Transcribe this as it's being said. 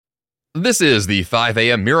This is the 5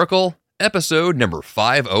 a.m. Miracle, episode number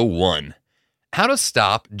 501. How to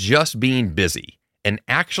stop just being busy and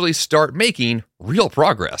actually start making real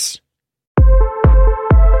progress.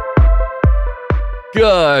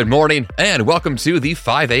 Good morning, and welcome to the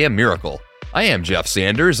 5 a.m. Miracle. I am Jeff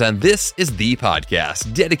Sanders, and this is the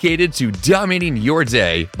podcast dedicated to dominating your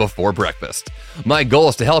day before breakfast. My goal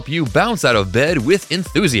is to help you bounce out of bed with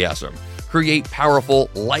enthusiasm, create powerful,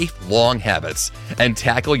 lifelong habits, and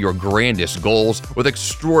tackle your grandest goals with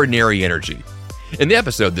extraordinary energy. In the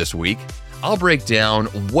episode this week, I'll break down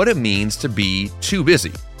what it means to be too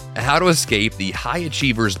busy, how to escape the high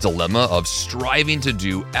achiever's dilemma of striving to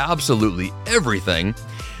do absolutely everything,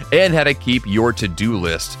 and how to keep your to-do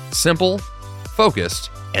list simple, focused,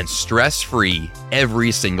 and stress-free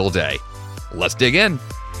every single day. Let's dig in.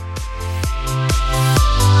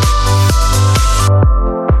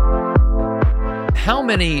 How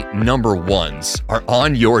many number ones are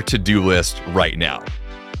on your to-do list right now?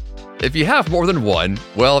 If you have more than one,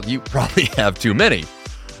 well, you probably have too many.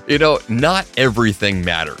 Not everything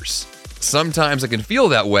matters. Sometimes it can feel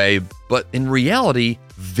that way, but in reality,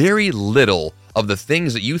 very little of the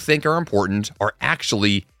things that you think are important are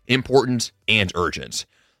actually important and urgent.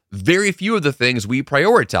 Very few of the things we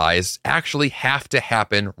prioritize actually have to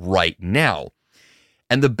happen right now.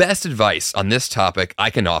 And the best advice on this topic I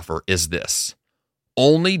can offer is this: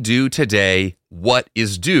 only do today what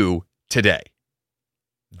is due today.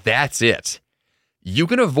 That's it. You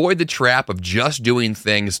can avoid the trap of just doing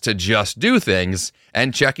things to just do things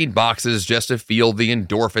and checking boxes just to feel the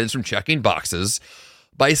endorphins from checking boxes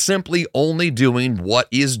by simply only doing what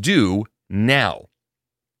is due now.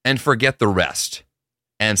 And forget the rest.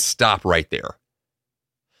 And stop right there.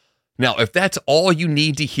 Now, if that's all you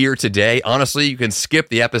need to hear today, honestly, you can skip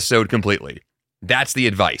the episode completely. That's the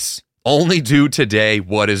advice. Only do today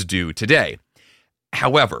what is due today.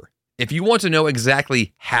 However, if you want to know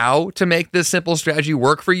exactly how to make this simple strategy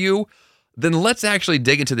work for you, then let's actually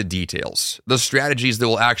dig into the details, the strategies that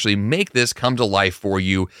will actually make this come to life for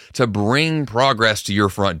you to bring progress to your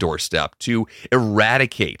front doorstep, to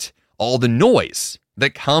eradicate all the noise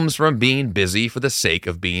that comes from being busy for the sake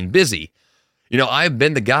of being busy. I've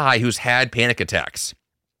been the guy who's had panic attacks.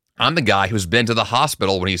 I'm the guy who's been to the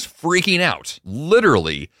hospital when he's freaking out,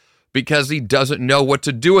 literally, because he doesn't know what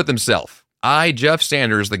to do with himself. I, Jeff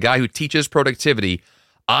Sanders, the guy who teaches productivity,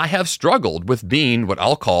 I have struggled with being what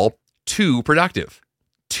I'll call too productive,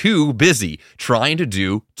 too busy, trying to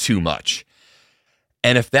do too much.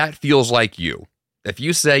 And if that feels like you, if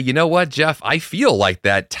you say, you know what, Jeff, I feel like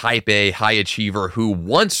that type A high achiever who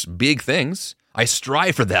wants big things. I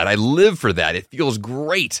strive for that. I live for that. It feels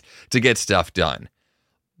great to get stuff done.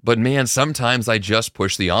 But man, sometimes I just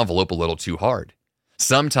push the envelope a little too hard.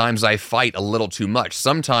 Sometimes I fight a little too much.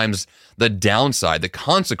 Sometimes the downside, the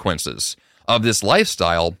consequences of this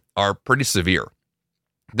lifestyle are pretty severe.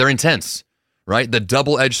 They're intense, right? The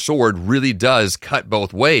double-edged sword really does cut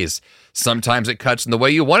both ways. Sometimes it cuts in the way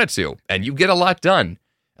you want it to, and you get a lot done.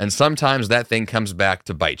 And sometimes that thing comes back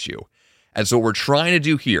to bite you. And so what we're trying to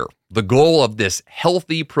do here, the goal of this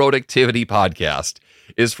healthy productivity podcast,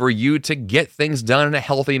 is for you to get things done in a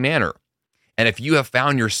healthy manner. And if you have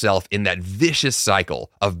found yourself in that vicious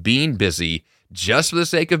cycle of being busy just for the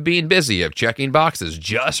sake of being busy, of checking boxes,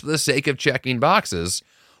 just for the sake of checking boxes,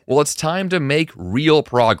 well, it's time to make real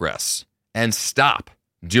progress and stop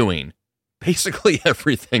doing basically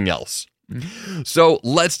everything else. So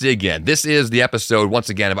let's dig in. This is the episode, once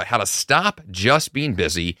again, about how to stop just being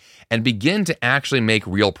busy and begin to actually make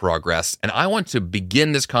real progress. And I want to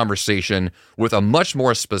begin this conversation with a much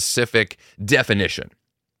more specific definition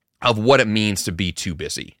of what it means to be too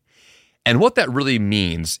busy. And what that really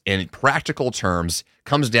means in practical terms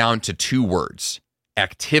comes down to two words: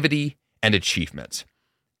 activity and achievement.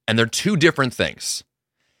 And they're two different things.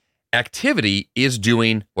 Activity is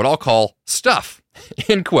doing what I'll call stuff,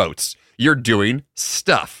 in quotes. You're doing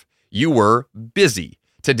stuff. You were busy.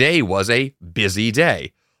 Today was a busy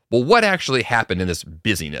day. Well, what actually happened in this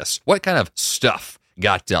busyness? What kind of stuff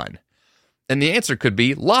got done? And the answer could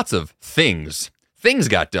be lots of things. Things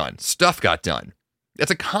got done. Stuff got done.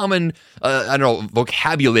 That's a common,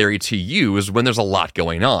 vocabulary to use when there's a lot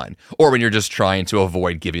going on, or when you're just trying to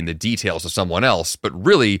avoid giving the details to someone else. But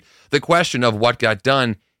really, the question of what got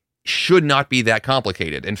done should not be that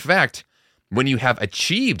complicated. In fact, when you have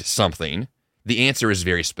achieved something, the answer is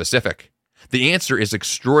very specific. The answer is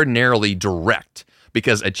extraordinarily direct,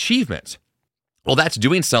 because achievement, well, that's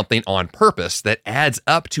doing something on purpose that adds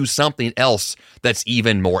up to something else that's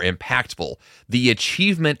even more impactful. The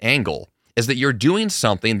achievement angle is that you're doing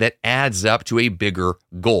something that adds up to a bigger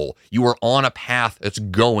goal. You are on a path that's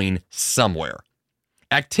going somewhere.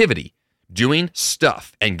 Activity, doing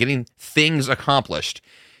stuff and getting things accomplished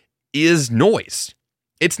is noise.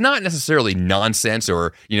 It's not necessarily nonsense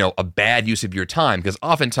or, a bad use of your time, because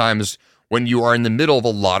oftentimes when you are in the middle of a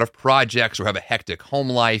lot of projects or have a hectic home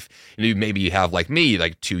life, maybe you have, like me,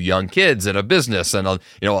 like 2 young kids and a business and a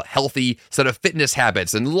healthy set of fitness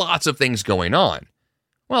habits and lots of things going on.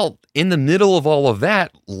 Well, in the middle of all of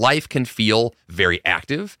that, life can feel very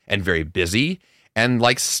active and very busy, and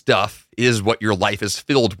like stuff is what your life is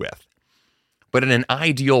filled with. But in an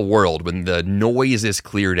ideal world, when the noise is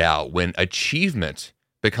cleared out, when achievement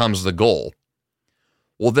becomes the goal,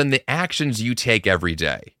 well, then the actions you take every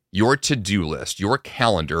day, your to-do list, your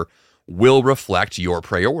calendar, will reflect your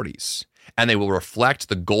priorities. And they will reflect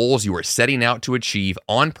the goals you are setting out to achieve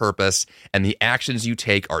on purpose, and the actions you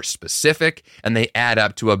take are specific, and they add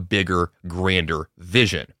up to a bigger, grander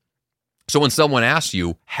vision. So when someone asks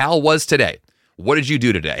you, how was today? What did you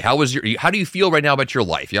do today? How do you feel right now about your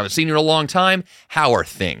life? You haven't seen you in a long time. How are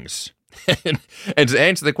things? And to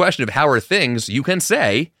answer the question of how are things, you can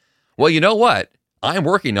say, well, you know what? I'm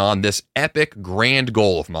working on this epic grand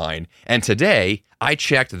goal of mine, and today I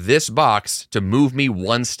checked this box to move me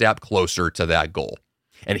one step closer to that goal.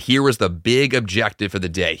 And here was the big objective for the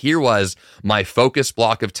day. Here was my focus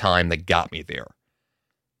block of time that got me there.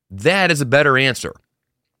 That is a better answer.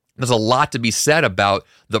 There's a lot to be said about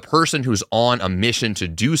the person who's on a mission to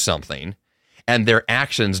do something, and their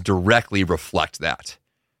actions directly reflect that,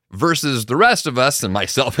 versus the rest of us, and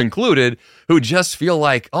myself included, who just feel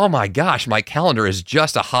like, oh my gosh, my calendar is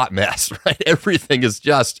just a hot mess, right? Everything is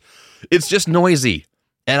it's just noisy.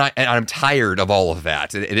 And I'm tired of all of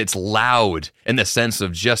that. It's loud in the sense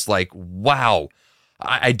of just like, wow,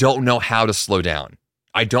 I don't know how to slow down.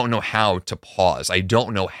 I don't know how to pause. I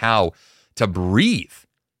don't know how to breathe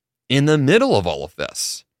in the middle of all of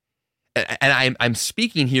this. And I'm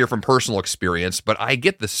speaking here from personal experience, but I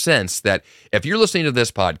get the sense that if you're listening to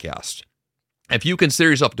this podcast, if you consider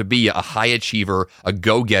yourself to be a high achiever, a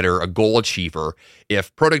go-getter, a goal achiever,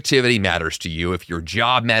 if productivity matters to you, if your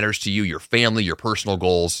job matters to you, your family, your personal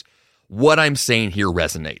goals, what I'm saying here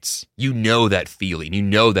resonates. You know that feeling. You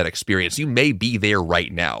know that experience. You may be there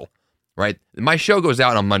right now, right? My show goes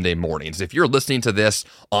out on Monday mornings. If you're listening to this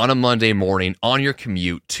on a Monday morning, on your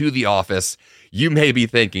commute to the office, you may be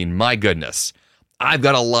thinking, my goodness, I've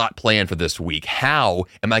got a lot planned for this week. How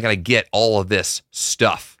am I going to get all of this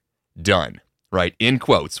stuff done? Right? In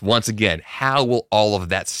quotes, once again, how will all of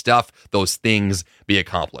that stuff, those things, be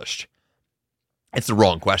accomplished? It's the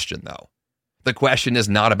wrong question, though. The question is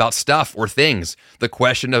not about stuff or things. The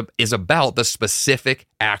question is about the specific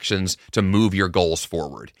actions to move your goals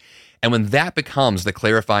forward. And when that becomes the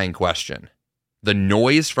clarifying question, the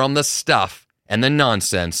noise from the stuff and the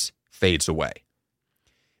nonsense fades away.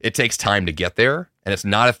 It takes time to get there, and it's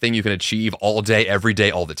not a thing you can achieve all day, every day,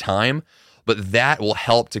 all the time, but that will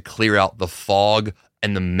help to clear out the fog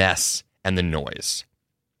and the mess and the noise.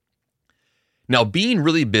 Now, being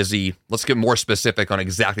really busy, let's get more specific on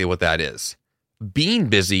exactly what that is. Being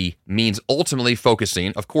busy means ultimately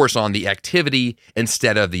focusing, of course, on the activity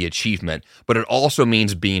instead of the achievement, but it also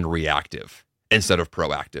means being reactive instead of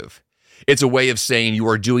proactive. It's a way of saying you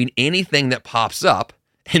are doing anything that pops up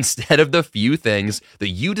instead of the few things that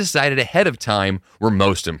you decided ahead of time were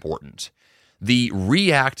most important. The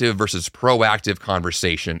reactive versus proactive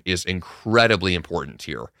conversation is incredibly important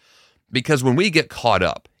here, because when we get caught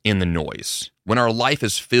up in the noise, when our life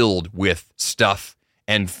is filled with stuff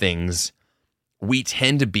and things, we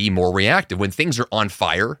tend to be more reactive. When things are on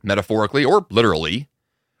fire, metaphorically or literally,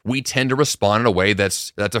 we tend to respond in a way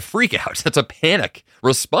that's a freak out. That's a panic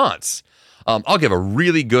response. I'll give a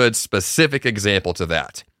really good specific example to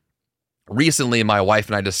that. Recently, my wife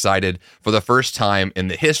and I decided for the first time in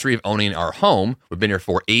the history of owning our home, we've been here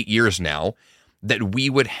for 8 years now, that we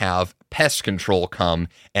would have pest control come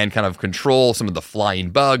and kind of control some of the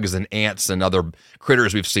flying bugs and ants and other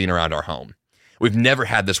critters we've seen around our home. We've never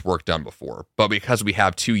had this work done before, but because we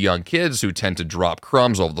have 2 young kids who tend to drop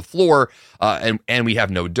crumbs over the floor, and we have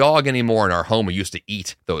no dog anymore in our home who used to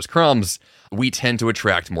eat those crumbs, we tend to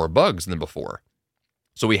attract more bugs than before.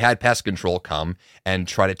 So we had pest control come and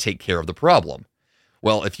try to take care of the problem.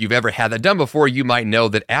 Well, if you've ever had that done before, you might know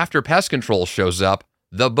that after pest control shows up,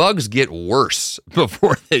 the bugs get worse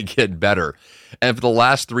before they get better. And for the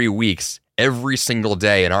last 3 weeks, every single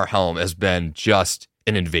day in our home has been just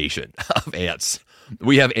an invasion of ants.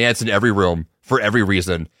 We have ants in every room for every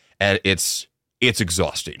reason, and it's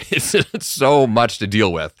exhausting. It's so much to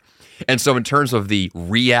deal with. And so in terms of the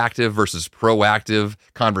reactive versus proactive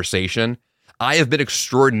conversation, I have been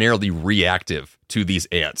extraordinarily reactive to these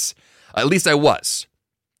ants. At least I was.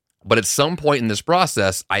 But at some point in this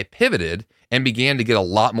process, I pivoted and began to get a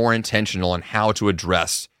lot more intentional on how to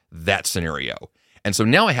address that scenario. And so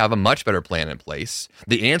now I have a much better plan in place.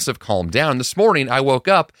 The ants have calmed down. This morning I woke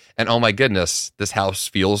up and oh my goodness, this house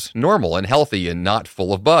feels normal and healthy and not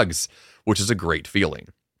full of bugs, which is a great feeling.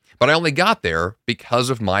 But I only got there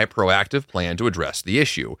because of my proactive plan to address the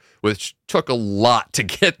issue, which took a lot to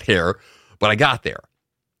get there, but I got there.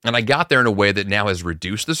 And I got there in a way that now has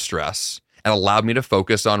reduced the stress and allowed me to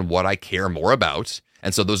focus on what I care more about.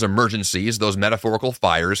 And so those emergencies, those metaphorical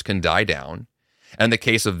fires can die down. And in the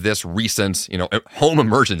case of this recent, home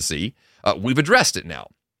emergency, we've addressed it now.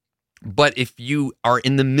 But if you are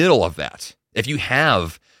in the middle of that, if you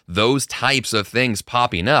have those types of things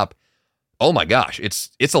popping up, oh my gosh,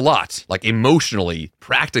 it's a lot. Like emotionally,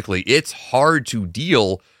 practically, it's hard to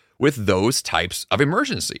deal with those types of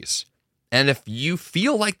emergencies. And if you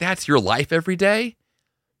feel like that's your life every day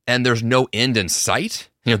and there's no end in sight,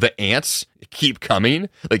 the ants keep coming,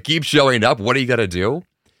 like keep showing up, what are you going to do?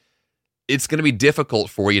 It's going to be difficult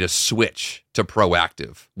for you to switch to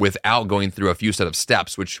proactive without going through a few set of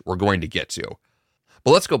steps, which we're going to get to.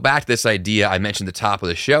 But let's go back to this idea I mentioned at the top of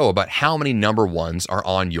the show about how many number ones are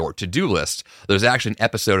on your to-do list. There's actually an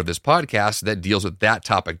episode of this podcast that deals with that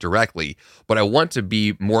topic directly, but I want to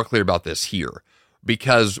be more clear about this here,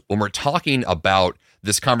 because when we're talking about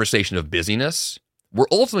this conversation of busyness, we're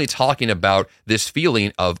ultimately talking about this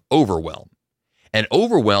feeling of overwhelm. And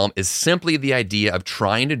overwhelm is simply the idea of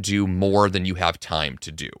trying to do more than you have time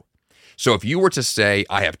to do. So if you were to say,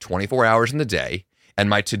 I have 24 hours in the day, and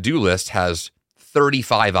my to-do list has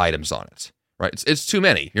 35 items on it, right? It's too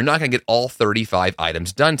many. You're not going to get all 35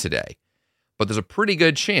 items done today. But there's a pretty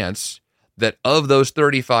good chance that of those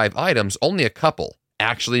 35 items, only a couple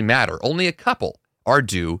actually matter. Only a couple are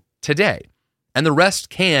due today. And the rest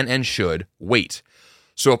can and should wait.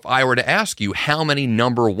 So if I were to ask you how many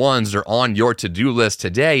number ones are on your to-do list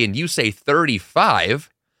today, and you say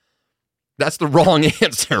 35, that's the wrong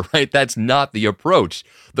answer, right? That's not the approach.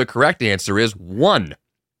 The correct answer is 1.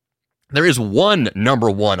 There is one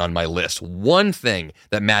number one on my list, one thing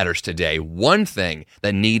that matters today, one thing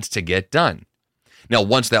that needs to get done. Now,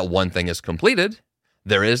 once that one thing is completed,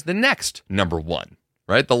 there is the next number one,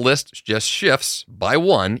 right? The list just shifts by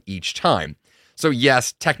one each time. So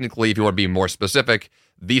yes, technically, if you want to be more specific,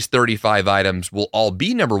 these 35 items will all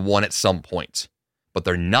be number one at some point, but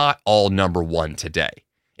they're not all number one today.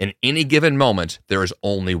 In any given moment, there is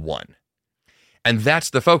only one. And that's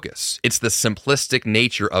the focus. It's the simplistic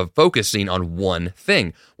nature of focusing on one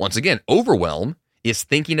thing. Once again, overwhelm is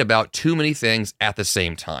thinking about too many things at the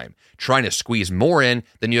same time, trying to squeeze more in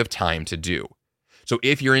than you have time to do. So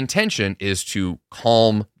if your intention is to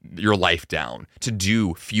calm your life down, to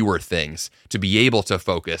do fewer things, to be able to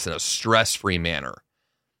focus in a stress-free manner,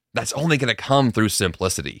 that's only going to come through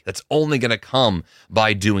simplicity. That's only going to come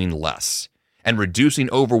by doing less. And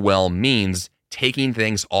reducing overwhelm means taking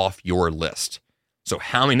things off your list. So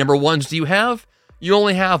how many number ones do you have? You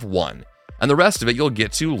only have one. And the rest of it you'll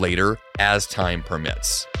get to later as time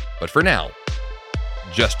permits. But for now,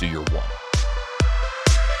 just do your one.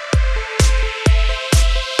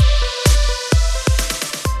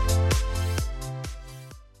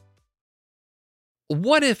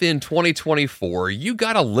 What if in 2024 you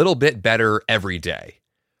got a little bit better every day?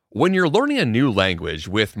 When you're learning a new language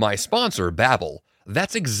with my sponsor, Babbel,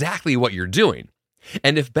 that's exactly what you're doing.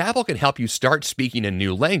 And if Babbel can help you start speaking a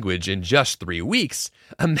new language in just 3 weeks,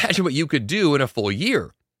 imagine what you could do in a full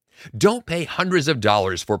year. Don't pay hundreds of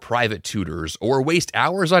dollars for private tutors or waste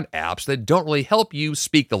hours on apps that don't really help you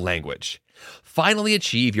speak the language. Finally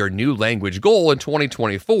achieve your new language goal in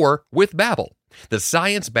 2024 with Babbel, the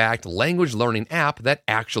science-backed language learning app that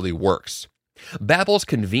actually works. Babbel's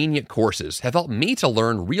convenient courses have helped me to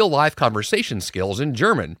learn real-life conversation skills in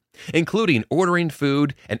German, including ordering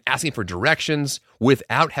food and asking for directions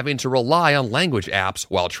without having to rely on language apps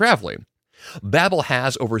while traveling. Babbel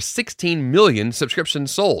has over 16 million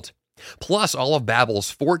subscriptions sold. Plus, all of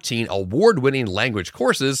Babbel's 14 award-winning language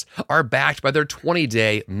courses are backed by their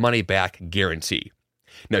 20-day money-back guarantee.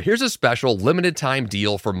 Now, here's a special limited-time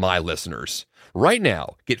deal for my listeners. Right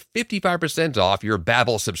now, get 55% off your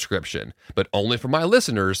Babbel subscription, but only for my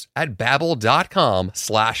listeners at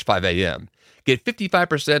babbel.com/5am. Get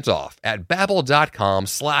 55% off at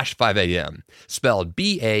babbel.com/5am, spelled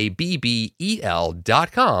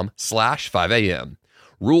BABBEL.com/5am.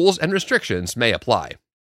 Rules and restrictions may apply.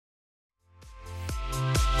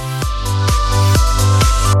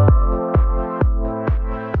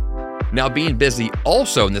 Now, being busy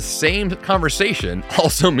also in the same conversation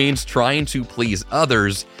also means trying to please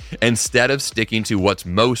others instead of sticking to what's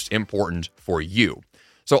most important for you.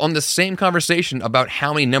 So on the same conversation about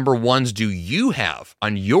how many number ones do you have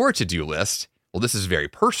on your to-do list, well, this is very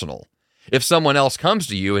personal. If someone else comes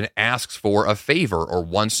to you and asks for a favor or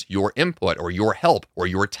wants your input or your help or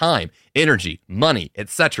your time, energy, money,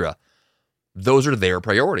 etc., those are their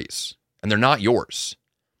priorities and they're not yours.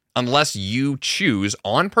 Unless you choose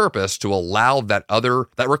on purpose to allow that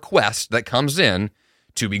request that comes in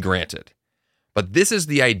to be granted. But this is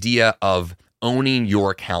the idea of owning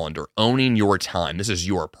your calendar, owning your time. This is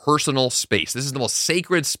your personal space. This is the most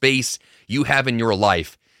sacred space you have in your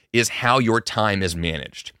life, is how your time is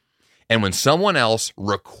managed. And when someone else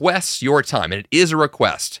requests your time, and it is a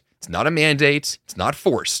request, it's not a mandate, it's not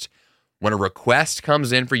forced. When a request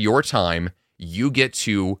comes in for your time, you get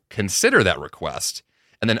to consider that request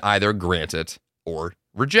and then either grant it or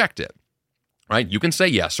reject it, right? You can say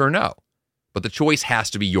yes or no, but the choice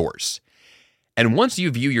has to be yours. And once you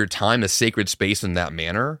view your time as sacred space in that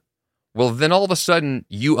manner, well, then all of a sudden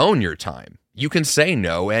you own your time. You can say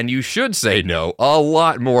no, and you should say no a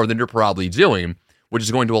lot more than you're probably doing, which is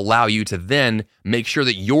going to allow you to then make sure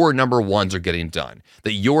that your number ones are getting done,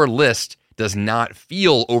 that your list does not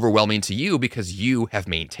feel overwhelming to you because you have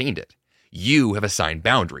maintained it. You have assigned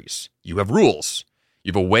boundaries. You have rules.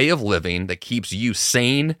 You have a way of living that keeps you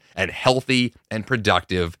sane and healthy and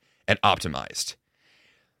productive and optimized.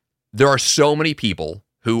 There are so many people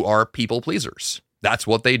who are people pleasers. That's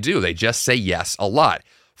what they do. They just say yes a lot.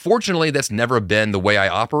 Fortunately, that's never been the way I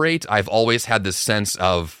operate. I've always had this sense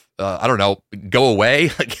of, go away,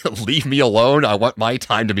 leave me alone. I want my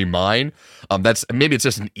time to be mine. Maybe it's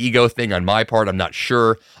just an ego thing on my part. I'm not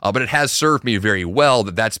sure, but it has served me very well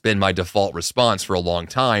that's been my default response for a long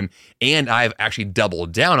time. And I've actually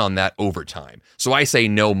doubled down on that over time. So I say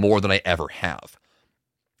no more than I ever have.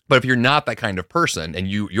 But if you're not that kind of person and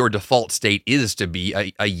your default state is to be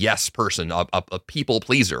a yes person, a people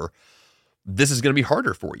pleaser, this is going to be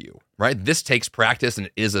harder for you, right? This takes practice and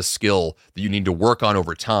it is a skill that you need to work on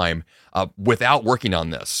over time. Without working on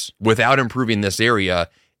this, without improving this area,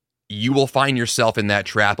 you will find yourself in that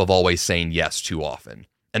trap of always saying yes too often.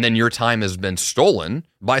 And then your time has been stolen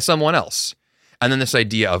by someone else. And then this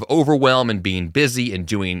idea of overwhelm and being busy and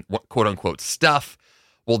doing quote unquote stuff,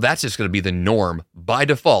 well, that's just going to be the norm by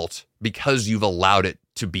default because you've allowed it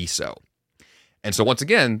to be so. And so once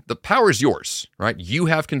again, the power is yours, right? You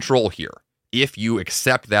have control here if you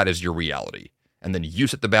accept that as your reality. And then you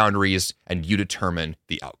set the boundaries and you determine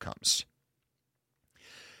the outcomes.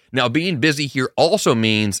 Now, being busy here also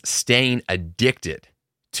means staying addicted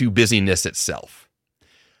to busyness itself.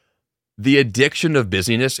 The addiction of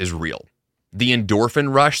busyness is real. The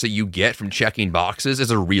endorphin rush that you get from checking boxes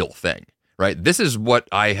is a real thing. Right? This is what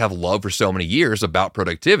I have loved for so many years about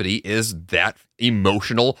productivity, is that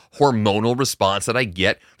emotional, hormonal response that I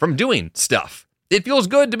get from doing stuff. It feels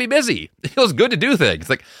good to be busy. It feels good to do things.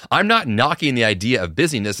 Like, I'm not knocking the idea of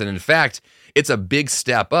busyness, and in fact, it's a big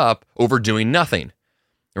step up over doing nothing.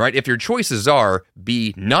 Right? If your choices are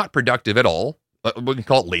be not productive at all, we can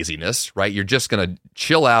call it laziness, right? You're just going to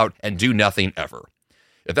chill out and do nothing ever.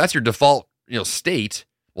 If that's your default, state,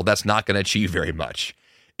 well, that's not going to achieve very much.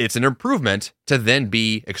 It's an improvement to then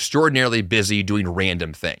be extraordinarily busy doing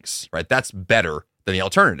random things, right? That's better than the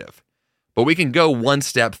alternative. But we can go one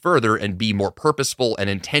step further and be more purposeful and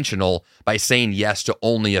intentional by saying yes to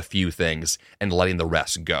only a few things and letting the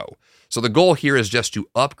rest go. So the goal here is just to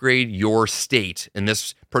upgrade your state in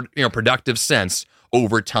this productive sense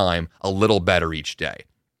over time a little better each day.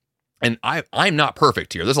 And I'm not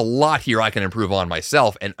perfect here. There's a lot here I can improve on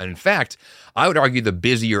myself. And in fact, I would argue the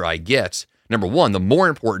busier I get, number one, the more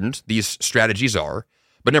important these strategies are.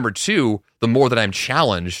 But number two, the more that I'm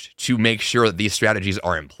challenged to make sure that these strategies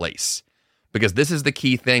are in place. Because this is the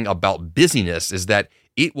key thing about busyness, is that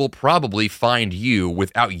it will probably find you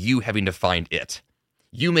without you having to find it.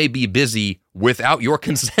 You may be busy without your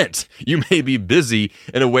consent. You may be busy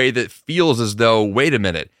in a way that feels as though, wait a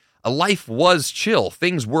minute, life was chill.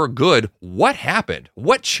 Things were good. What happened?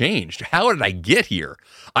 What changed? How did I get here?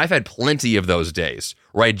 I've had plenty of those days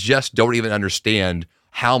where I just don't even understand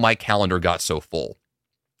how my calendar got so full.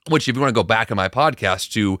 Which, if you want to go back in my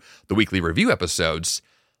podcast to the weekly review episodes,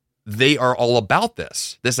 they are all about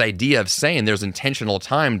this idea of saying there's intentional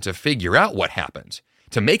time to figure out what happened,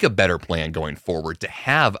 to make a better plan going forward, to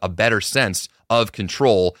have a better sense of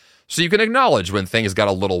control so you can acknowledge when things got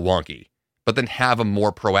a little wonky, but then have a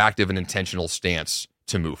more proactive and intentional stance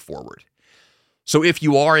to move forward. So if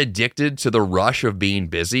you are addicted to the rush of being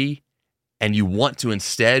busy and you want to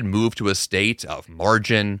instead move to a state of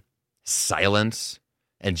margin, silence,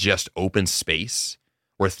 and just open space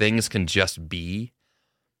where things can just be,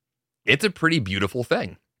 it's a pretty beautiful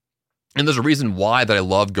thing. And there's a reason why that I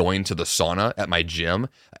love going to the sauna at my gym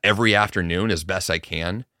every afternoon as best I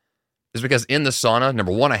can, is because in the sauna,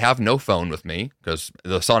 number one, I have no phone with me because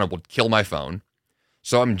the sauna would kill my phone.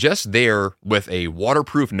 So I'm just there with a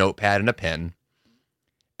waterproof notepad and a pen,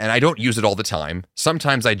 and I don't use it all the time.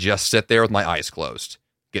 Sometimes I just sit there with my eyes closed,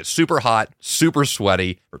 get super hot, super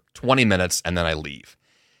sweaty for 20 minutes, and then I leave.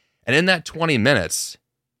 And in that 20 minutes,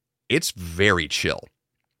 it's very chill.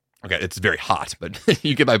 Okay, it's very hot, but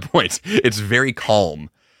you get my point. It's very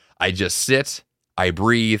calm. I just sit, I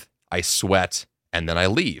breathe, I sweat, and then I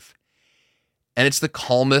leave. And it's the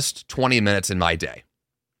calmest 20 minutes in my day.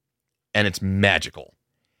 And it's magical.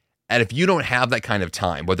 And if you don't have that kind of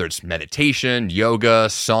time, whether it's meditation, yoga,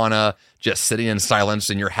 sauna, just sitting in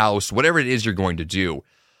silence in your house, whatever it is you're going to do,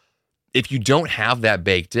 if you don't have that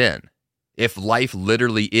baked in, if life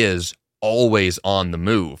literally is always on the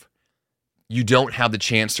move, you don't have the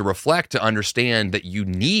chance to reflect, to understand that you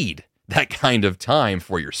need that kind of time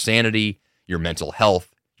for your sanity, your mental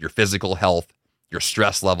health, your physical health, your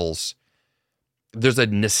stress levels. There's a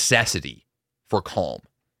necessity for calm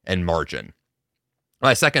and margin.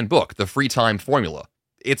 My second book, The Free Time Formula,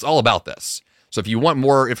 it's all about this. So if you want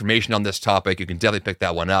more information on this topic, you can definitely pick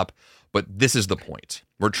that one up. But this is the point.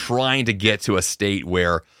 We're trying to get to a state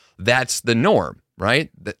where that's the norm, right?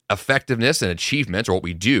 The effectiveness and achievement are what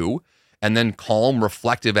we do. And then calm,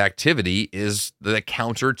 reflective activity is the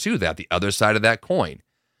counter to that, the other side of that coin.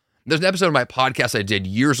 There's an episode of my podcast I did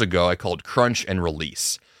years ago I called Crunch and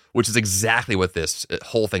Release, which is exactly what this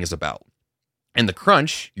whole thing is about. In the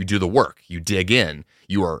crunch, you do the work, you dig in,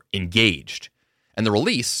 you are engaged. And the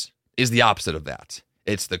release is the opposite of that.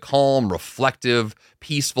 It's the calm, reflective,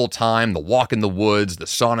 peaceful time, the walk in the woods, the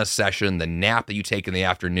sauna session, the nap that you take in the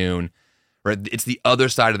afternoon. Right? It's the other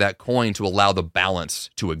side of that coin to allow the balance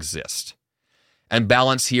to exist. And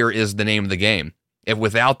balance here is the name of the game. If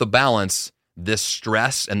without the balance, this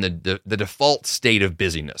stress and the default state of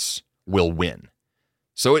busyness will win.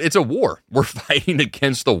 So it's a war. We're fighting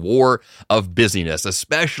against the war of busyness,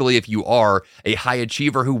 especially if you are a high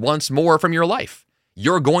achiever who wants more from your life.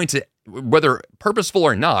 You're going to, whether purposeful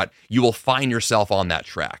or not, you will find yourself on that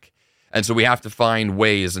track. And so we have to find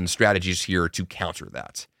ways and strategies here to counter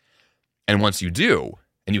that. And once you do,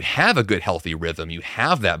 and you have a good, healthy rhythm, you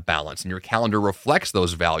have that balance, and your calendar reflects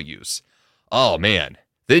those values, oh man,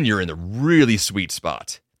 then you're in the really sweet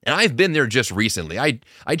spot. And I've been there just recently.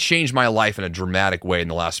 I changed my life in a dramatic way in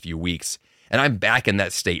the last few weeks, and I'm back in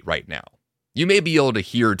that state right now. You may be able to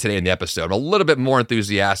hear today in the episode, I'm a little bit more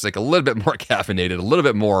enthusiastic, a little bit more caffeinated, a little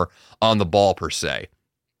bit more on the ball per se.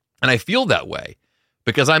 And I feel that way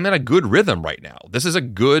because I'm in a good rhythm right now. This is a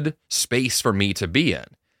good space for me to be in.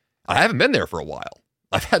 I haven't been there for a while.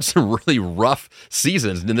 I've had some really rough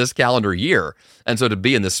seasons in this calendar year. And so to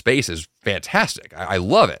be in this space is fantastic. I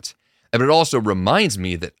love it. But it also reminds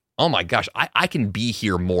me that, oh my gosh, I can be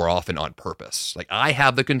here more often on purpose. Like I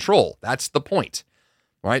have the control. That's the point,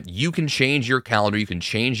 right? You can change your calendar. You can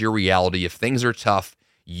change your reality. If things are tough,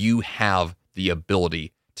 you have the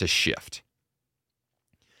ability to shift.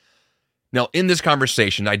 Now, in this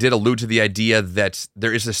conversation, I did allude to the idea that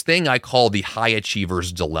there is this thing I call the high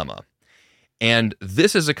achiever's dilemma. And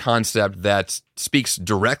this is a concept that speaks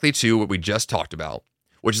directly to what we just talked about,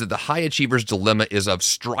 which is that the high achiever's dilemma is of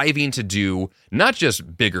striving to do not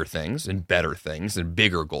just bigger things and better things and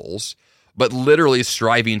bigger goals, but literally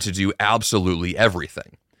striving to do absolutely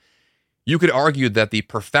everything. You could argue that the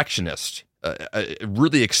perfectionist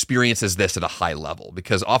really experiences this at a high level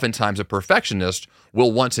because oftentimes a perfectionist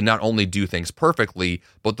will want to not only do things perfectly,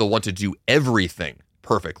 but they'll want to do everything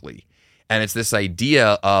perfectly. And it's this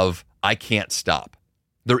idea of, I can't stop.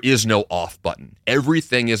 There is no off button.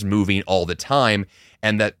 Everything is moving all the time.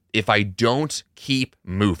 And that if I don't keep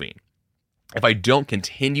moving, if I don't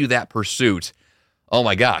continue that pursuit, oh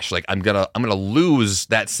my gosh, like I'm gonna lose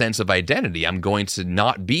that sense of identity. I'm going to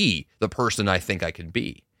not be the person I think I can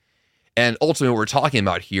be. And ultimately what we're talking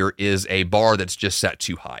about here is a bar that's just set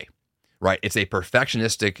too high, right? It's a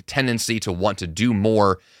perfectionistic tendency to want to do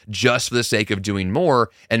more just for the sake of doing more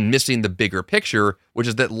and missing the bigger picture, which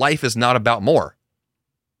is that life is not about more.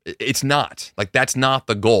 It's not. Like, that's not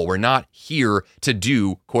the goal. We're not here to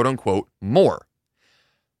do, quote unquote, more.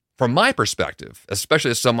 From my perspective,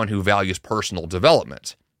 especially as someone who values personal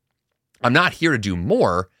development, I'm not here to do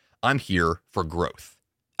more. I'm here for growth.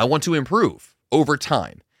 I want to improve over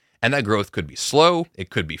time. And that growth could be slow,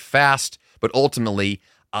 it could be fast, but ultimately,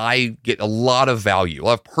 I get a lot of value, a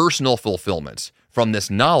lot of personal fulfillment from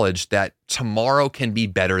this knowledge that tomorrow can be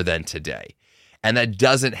better than today. And that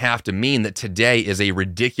doesn't have to mean that today is a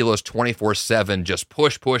ridiculous 24/7 just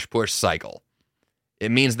push cycle.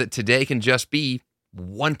 It means that today can just be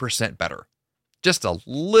 1% better. Just a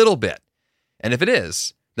little bit. And if it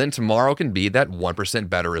is, then tomorrow can be that 1%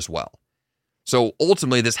 better as well. So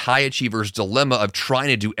ultimately, this high achiever's dilemma of trying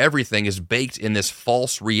to do everything is baked in this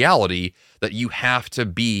false reality that you have to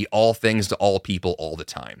be all things to all people all the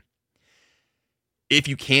time. If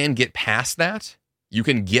you can get past that, you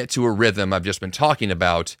can get to a rhythm I've just been talking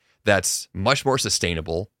about that's much more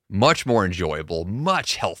sustainable, much more enjoyable,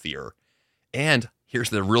 much healthier, and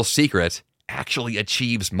here's the real secret, actually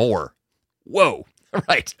achieves more. Whoa,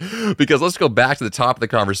 right? Because let's go back to the top of the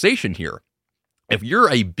conversation here. If you're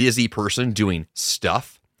a busy person doing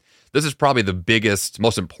stuff, this is probably the biggest,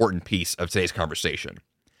 most important piece of today's conversation.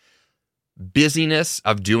 Busyness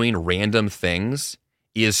of doing random things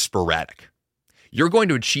is sporadic. You're going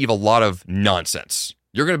to achieve a lot of nonsense.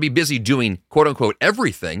 You're going to be busy doing quote unquote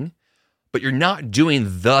everything, but you're not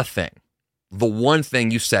doing the thing, the one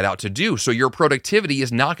thing you set out to do. So your productivity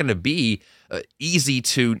is not going to be easy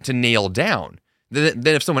to nail down. Then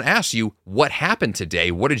if someone asks you, what happened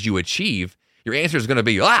today? What did you achieve? Your answer is going to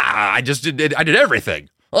be, I did everything.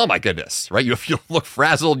 Oh my goodness, right? You'll look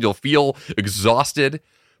frazzled. You'll feel exhausted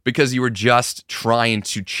because you were just trying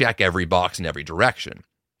to check every box in every direction.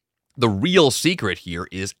 The real secret here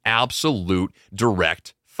is absolute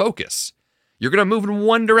direct focus. You're going to move in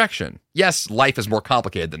one direction. Yes, life is more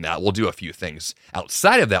complicated than that. We'll do a few things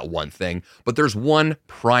outside of that one thing, but there's one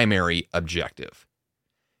primary objective.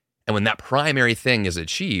 And when that primary thing is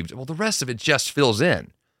achieved, well, the rest of it just fills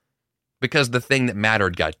in because the thing that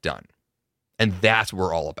mattered got done. And that's what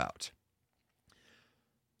we're all about.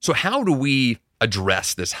 So how do we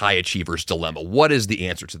address this high achiever's dilemma? What is the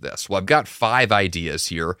answer to this? Well, I've got 5 ideas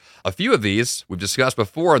here. A few of these we've discussed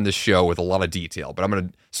before on this show with a lot of detail, but I'm going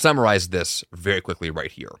to summarize this very quickly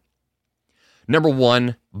right here. Number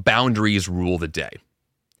 1, boundaries rule the day.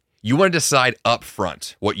 You want to decide up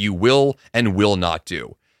front what you will and will not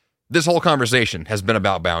do. This whole conversation has been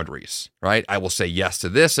about boundaries, right? I will say yes to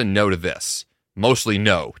this and no to this. Mostly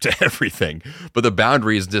no to everything. But the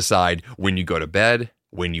boundaries decide when you go to bed,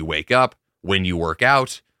 when you wake up, when you work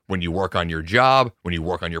out, when you work on your job, when you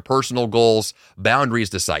work on your personal goals. Boundaries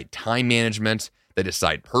decide time management. They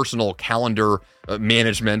decide personal calendar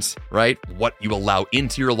management, right? What you allow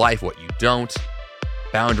into your life, what you don't.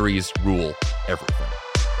 Boundaries rule everything.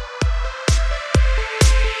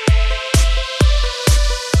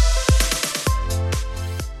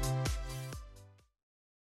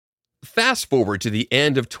 Fast forward to the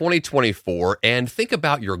end of 2024 and think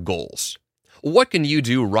about your goals. What can you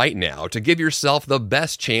do right now to give yourself the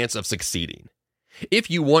best chance of succeeding?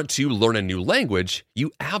 If you want to learn a new language,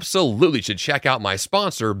 you absolutely should check out my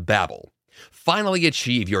sponsor, Babbel. Finally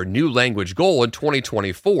achieve your new language goal in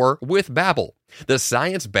 2024 with Babbel, the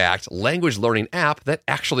science-backed language learning app that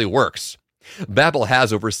actually works. Babbel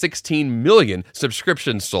has over 16 million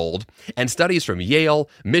subscriptions sold, and studies from Yale,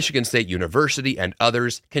 Michigan State University, and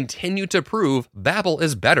others continue to prove Babbel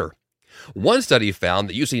is better. One study found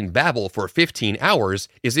that using Babbel for 15 hours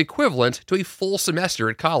is equivalent to a full semester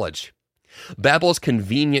at college. Babbel's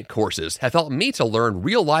convenient courses have helped me to learn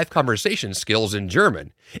real-life conversation skills in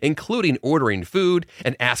German, including ordering food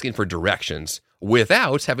and asking for directions,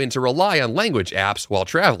 without having to rely on language apps while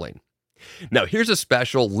traveling. Now, here's a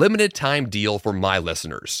special limited-time deal for my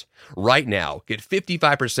listeners. Right now, get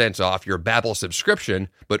 55% off your Babbel subscription,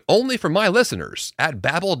 but only for my listeners at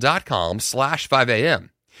babbel.com/5am.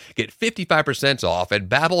 Get 55% off at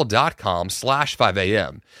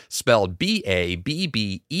babbel.com/5am, spelled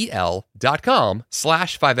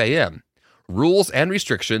BABBEL.com/5am. Rules and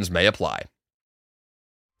restrictions may apply.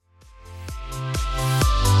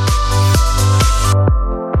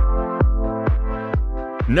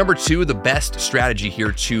 Number 2, the best strategy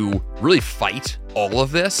here to really fight all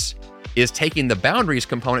of this is taking the boundaries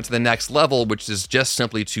component to the next level, which is just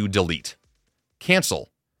simply to delete, cancel,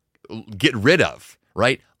 get rid of,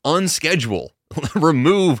 right? Unschedule,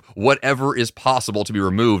 remove whatever is possible to be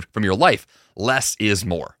removed from your life. Less is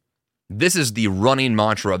more. This is the running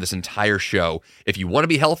mantra of this entire show. If you want to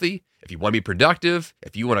be healthy, if you want to be productive,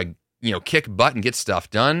 if you want to, kick butt and get stuff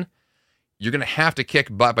done, you're going to have to kick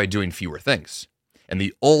butt by doing fewer things. And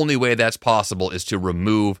the only way that's possible is to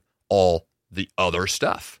remove all the other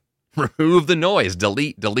stuff. Remove the noise.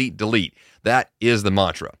 Delete, delete, delete. That is the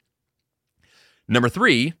mantra. Number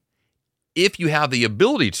 3, if you have the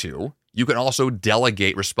ability to, you can also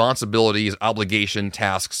delegate responsibilities, obligation,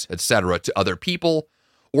 tasks, etc. to other people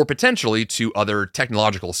or potentially to other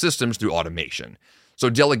technological systems through automation. So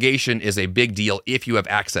delegation is a big deal if you have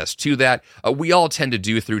access to that. We all tend to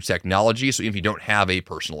do through technology. So if you don't have a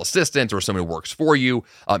personal assistant or someone who works for you,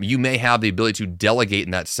 you may have the ability to delegate in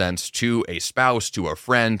that sense to a spouse, to a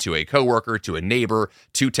friend, to a coworker, to a neighbor,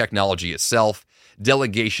 to technology itself.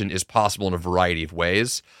 Delegation is possible in a variety of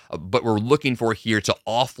ways, but we're looking for here to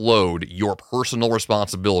offload your personal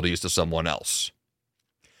responsibilities to someone else.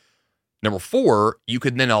 Number 4, you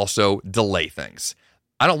could then also delay things.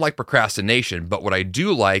 I don't like procrastination, but what I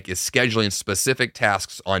do like is scheduling specific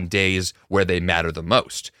tasks on days where they matter the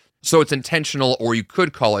most. So it's intentional, or you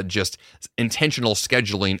could call it just intentional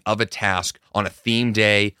scheduling of a task on a theme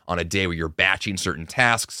day, on a day where you're batching certain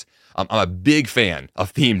tasks. I'm a big fan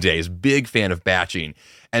of theme days, big fan of batching.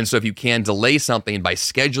 And so if you can delay something by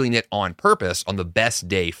scheduling it on purpose on the best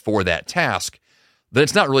day for that task, then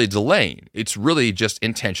it's not really delaying. It's really just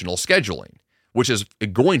intentional scheduling, which is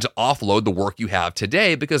going to offload the work you have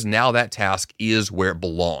today because now that task is where it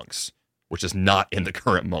belongs, which is not in the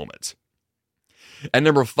current moment. And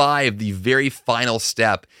number 5, the very final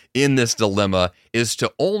step in this dilemma is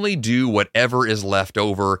to only do whatever is left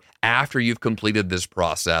over after you've completed this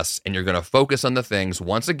process, and you're going to focus on the things,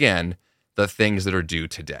 once again, the things that are due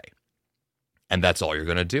today. And that's all you're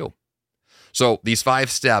going to do. So these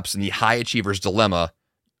 5 steps in the high achiever's dilemma: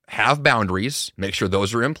 have boundaries, make sure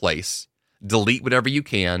those are in place, delete whatever you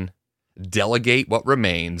can, delegate what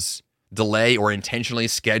remains, delay or intentionally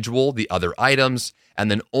schedule the other items, and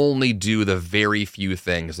then only do the very few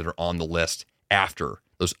things that are on the list after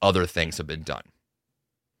those other things have been done.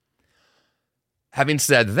 Having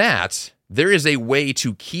said that, there is a way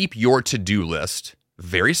to keep your to-do list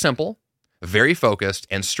very simple, very focused,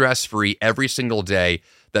 and stress-free every single day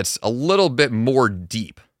that's a little bit more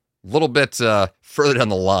deep, a little bit further down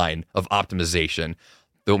the line of optimization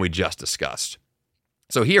than we just discussed.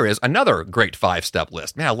 So here is another great 5-step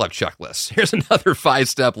list. Man, I love checklists. Here's another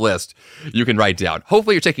 5-step list you can write down.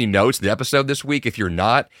 Hopefully you're taking notes in the episode this week. If you're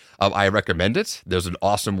not, I recommend it. There's an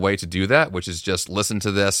awesome way to do that, which is just listen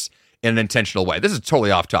to this in an intentional way. This is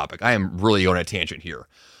totally off topic. I am really on a tangent here.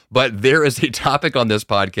 But there is a topic on this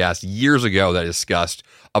podcast years ago that I discussed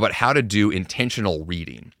about how to do intentional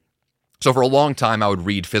reading. So for a long time, I would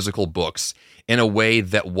read physical books in a way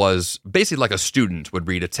that was basically like a student would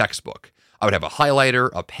read a textbook. I would have a highlighter,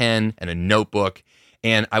 a pen, and a notebook,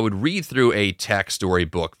 and I would read through a text or a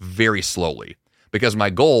book very slowly because my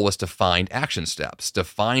goal was to find action steps, to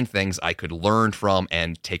find things I could learn from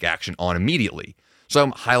and take action on immediately. So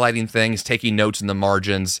I'm highlighting things, taking notes in the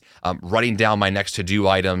margins, writing down my next to-do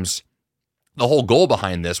items. The whole goal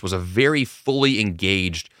behind this was a very fully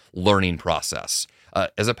engaged learning process,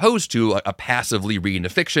 as opposed to a passively reading a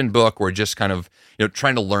fiction book or just kind of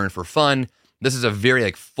trying to learn for fun. This is a very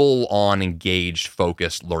full-on engaged,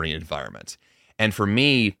 focused learning environment. And for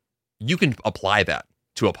me, you can apply that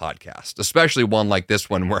to a podcast, especially one like this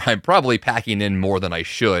one where I'm probably packing in more than I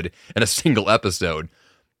should in a single episode.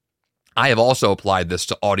 I have also applied this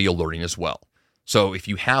to audio learning as well. So if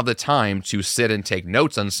you have the time to sit and take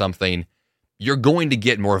notes on something, you're going to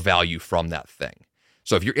get more value from that thing.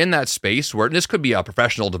 So if you're in that space where this could be a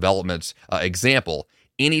professional development example,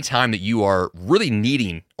 anytime that you are really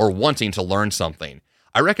needing or wanting to learn something,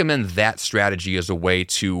 I recommend that strategy as a way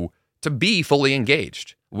to be fully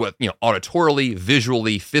engaged with, auditorily,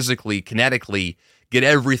 visually, physically, kinetically, get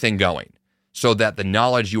everything going so that the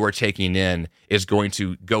knowledge you are taking in is going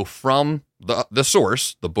to go from the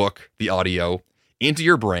source, the book, the audio, into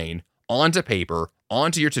your brain, onto paper,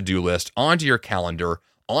 onto your to-do list, onto your calendar,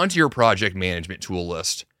 onto your project management tool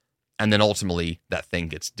list, and then ultimately that thing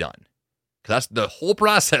gets done. Because that's the whole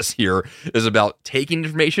process here is about taking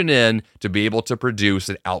information in to be able to produce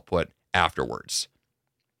an output afterwards.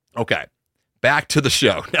 Okay, back to the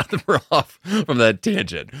show. Now that we're off from that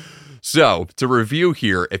tangent. So to review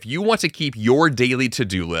here, if you want to keep your daily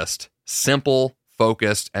to-do list simple,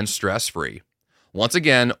 focused, and stress-free, once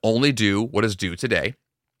again, only do what is due today.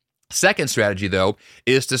 Second strategy, though,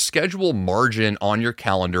 is to schedule margin on your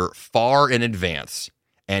calendar far in advance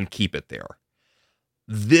and keep it there.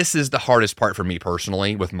 This is the hardest part for me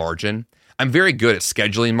personally with margin. I'm very good at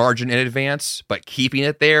scheduling margin in advance, but keeping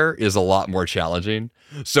it there is a lot more challenging.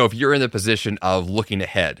 So if you're in the position of looking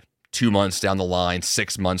ahead 2 months down the line,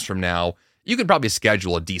 6 months from now, you can probably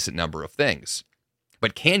schedule a decent number of things.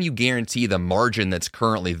 But can you guarantee the margin that's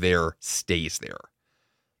currently there stays there?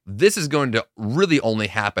 This is going to really only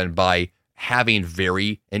happen by having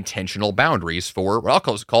very intentional boundaries for what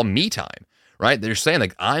I'll call me time, right? They're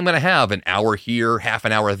saying I'm going to have an hour here, half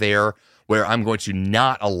an hour there, where I'm going to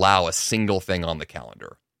not allow a single thing on the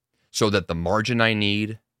calendar so that the margin I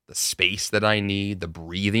need, the space that I need, the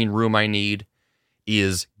breathing room I need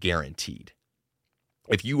is guaranteed.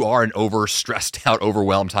 If you are an stressed out,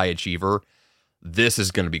 overwhelmed high achiever, this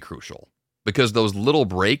is going to be crucial because those little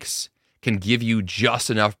breaks can give you just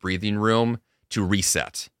enough breathing room to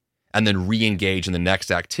reset and then re-engage in the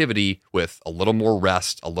next activity with a little more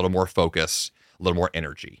rest, a little more focus, a little more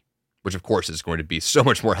energy, which of course is going to be so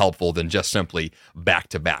much more helpful than just simply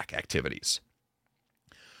back-to-back activities.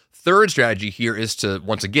 Third strategy here is to,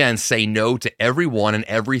 once again, say no to everyone and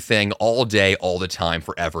everything all day, all the time,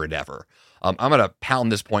 forever and ever. I'm going to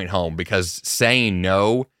pound this point home because saying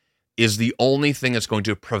no is the only thing that's going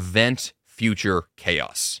to prevent future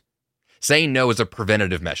chaos. Saying no is a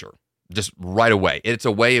preventative measure, just right away. It's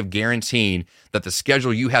a way of guaranteeing that the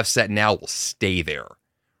schedule you have set now will stay there,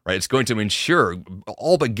 right? It's going to ensure,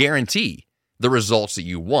 all but guarantee, the results that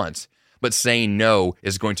you want. But saying no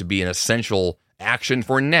is going to be an essential action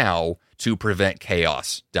for now to prevent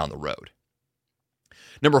chaos down the road.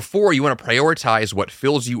 Number 4, you want to prioritize what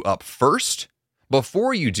fills you up first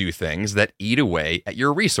before you do things that eat away at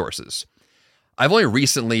your resources. I've only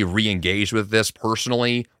recently re-engaged with this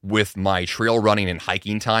personally with my trail running and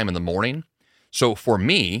hiking time in the morning. So for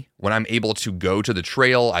me, when I'm able to go to the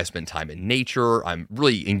trail, I spend time in nature, I'm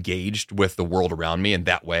really engaged with the world around me in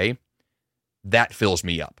that way, that fills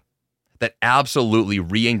me up. That absolutely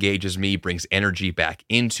re-engages me, brings energy back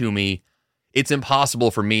into me. It's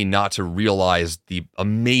impossible for me not to realize the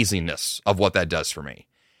amazingness of what that does for me.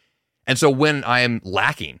 And so when I'm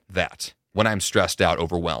lacking that, when I'm stressed out,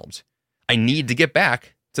 overwhelmed, I need to get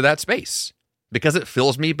back to that space because it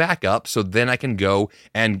fills me back up so then I can go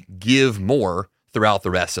and give more throughout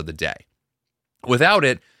the rest of the day. Without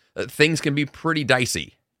it, things can be pretty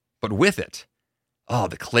dicey. But with it,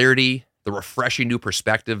 the clarity, the refreshing new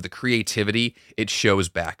perspective, the creativity, it shows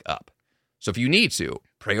back up. So if you need to,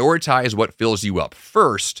 prioritize what fills you up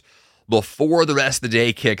first before the rest of the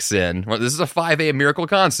day kicks in. Well, this is a 5 a.m. miracle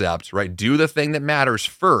concept, right? Do the thing that matters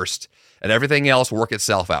first and everything else work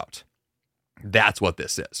itself out. That's what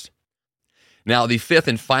this is. Now, the 5th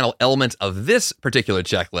and final element of this particular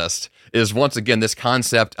checklist is, once again, this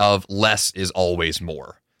concept of less is always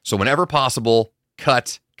more. So whenever possible,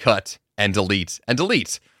 cut, and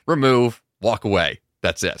delete, remove, walk away.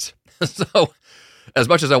 That's it. So as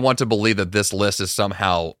much as I want to believe that this list is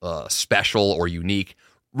somehow special or unique,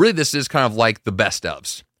 really this is kind of like the best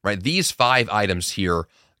ofs, right? These 5 items here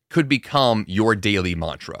could become your daily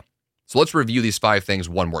mantra. So let's review these 5 things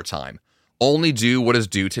one more time. Only do what is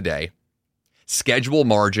due today. Schedule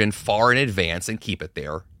margin far in advance and keep it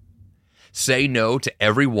there. Say no to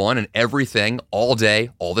everyone and everything all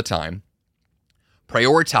day, all the time.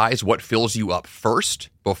 Prioritize what fills you up first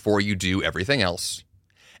before you do everything else.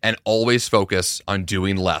 And always focus on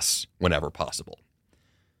doing less whenever possible.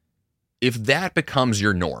 If that becomes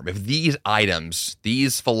your norm, if these items,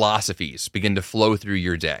 these philosophies begin to flow through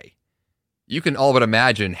your day, you can all but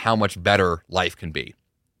imagine how much better life can be.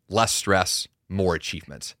 Less stress, more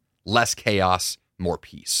achievement. Less chaos, more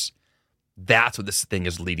peace. That's what this thing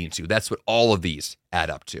is leading to. That's what all of these add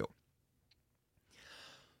up to.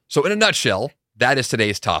 So in a nutshell, that is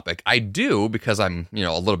today's topic. I do, because I'm,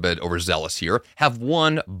 a little bit overzealous here, have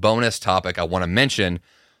one bonus topic I want to mention,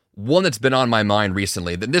 one that's been on my mind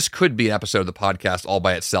recently. That this could be an episode of the podcast all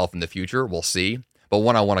by itself in the future. We'll see. But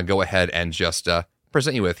one I want to go ahead and just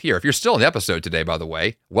present you with here. If you're still in the episode today, by the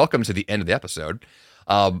way, welcome to the end of the episode.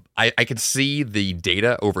 I can see the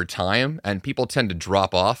data over time, and people tend to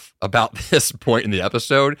drop off about this point in the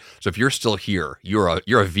episode. So if you're still here, you're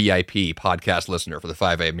a VIP podcast listener for the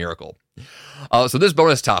 5 a.m. Miracle. So this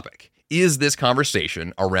bonus topic is this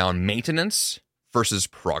conversation around maintenance versus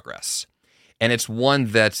progress. And it's one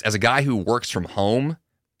that, as a guy who works from home,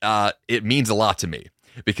 it means a lot to me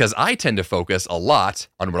because I tend to focus a lot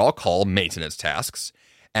on what I'll call maintenance tasks.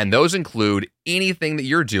 And those include anything that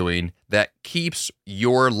you're doing that keeps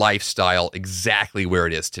your lifestyle exactly where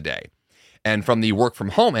it is today. And from the work from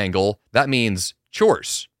home angle, that means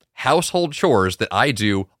chores, household chores that I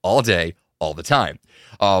do all day, all the time.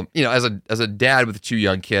 As a dad with 2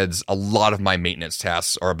 young kids, a lot of my maintenance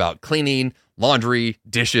tasks are about cleaning, laundry,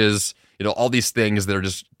 dishes, all these things that are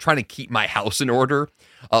just trying to keep my house in order.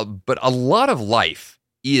 But a lot of life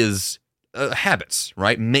is habits,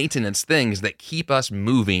 right? Maintenance things that keep us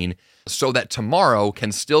moving so that tomorrow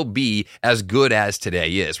can still be as good as today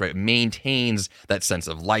is, right? It maintains that sense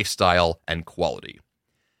of lifestyle and quality.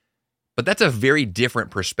 But that's a very different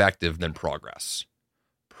perspective than progress.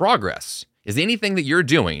 Progress is anything that you're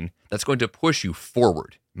doing that's going to push you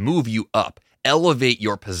forward, move you up, elevate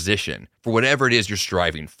your position for whatever it is you're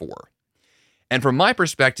striving for. And from my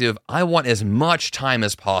perspective, I want as much time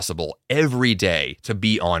as possible every day to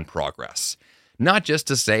be on progress. Not just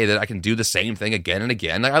to say that I can do the same thing again and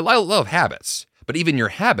again. I love habits, But even your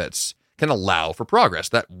habits can allow for progress.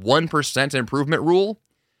 That 1% improvement rule,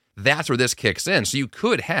 that's where this kicks in. So you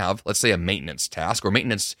could have, let's say, a maintenance task or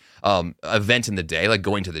maintenance event in the day, like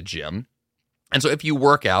going to the gym. And so if you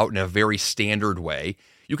work out in a very standard way,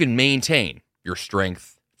 you can maintain your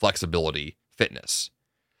strength, flexibility, fitness.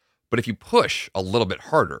 But if you push a little bit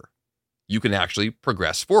harder, you can actually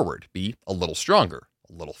progress forward, be a little stronger,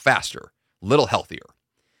 a little faster, a little healthier.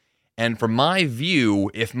 And from my view,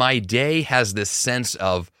 if my day has this sense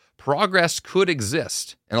of progress could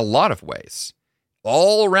exist in a lot of ways,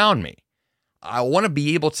 all around me, I want to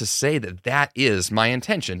be able to say that that is my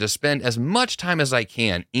intention, to spend as much time as I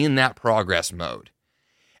can in that progress mode.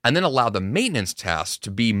 And then allow the maintenance tasks to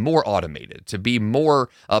be more automated, to be more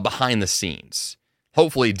behind the scenes.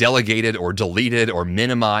 Hopefully delegated or deleted or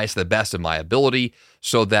minimized to the best of my ability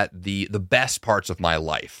so that the best parts of my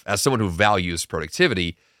life, as someone who values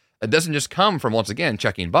productivity, it doesn't just come from, once again,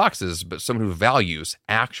 checking boxes, but someone who values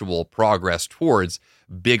actual progress towards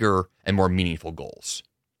bigger and more meaningful goals.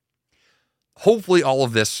 Hopefully all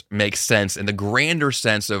of this makes sense in the grander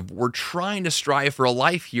sense of we're trying to strive for a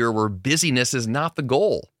life here where busyness is not the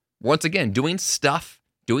goal. Once again, doing stuff,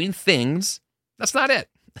 doing things, that's not it.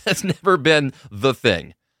 That's never been the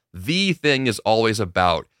thing. The thing is always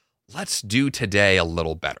about, let's do today a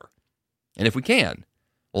little better. And if we can,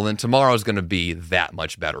 well, then tomorrow is going to be that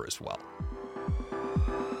much better as well.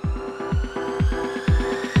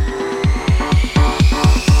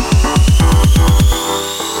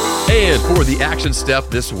 And for the action step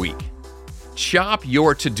this week, chop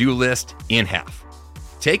your to-do list in half.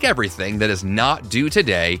 Take everything that is not due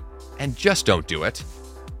today and just don't do it.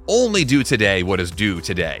 Only do today what is due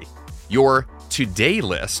today. Your today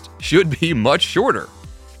list should be much shorter.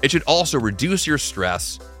 It should also reduce your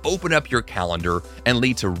stress, open up your calendar, and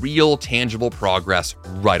lead to real, tangible progress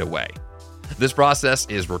right away. This process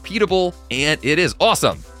is repeatable and it is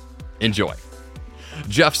awesome. Enjoy.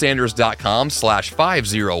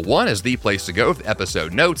 JeffSanders.com/501 is the place to go for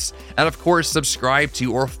episode notes. And of course, subscribe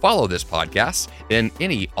to or follow this podcast in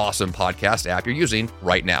any awesome podcast app you're using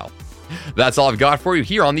right now. That's all I've got for you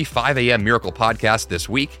here on the 5 a.m. Miracle Podcast this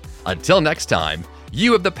week. Until next time,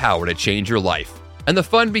 you have the power to change your life, and the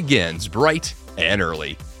fun begins bright and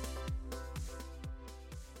early.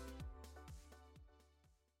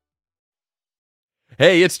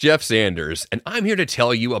 Hey, it's Jeff Sanders, and I'm here to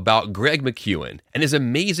tell you about Greg McKeown and his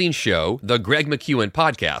amazing show, The Greg McKeown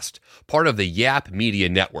Podcast, part of the Yap Media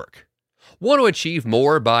Network. Want to achieve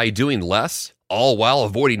more by doing less, all while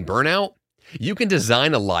avoiding burnout? You can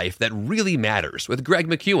design a life that really matters with Greg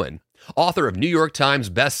McKeown, author of New York Times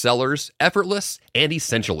bestsellers, Effortless and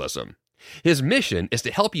Essentialism. His mission is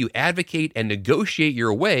to help you advocate and negotiate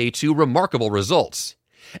your way to remarkable results.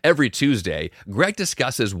 Every Tuesday, Greg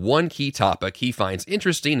discusses one key topic he finds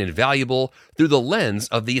interesting and valuable through the lens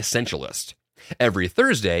of the essentialist. Every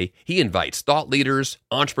Thursday, he invites thought leaders,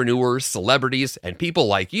 entrepreneurs, celebrities, and people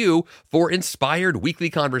like you for inspired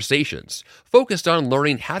weekly conversations focused on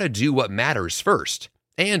learning how to do what matters first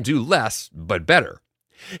and do less but better.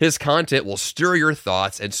 His content will stir your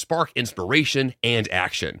thoughts and spark inspiration and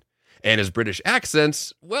action. And his British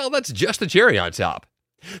accents, well, that's just the cherry on top.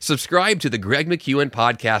 Subscribe to the Greg McKeown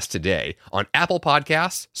Podcast today on Apple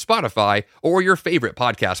Podcasts, Spotify, or your favorite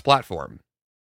podcast platform.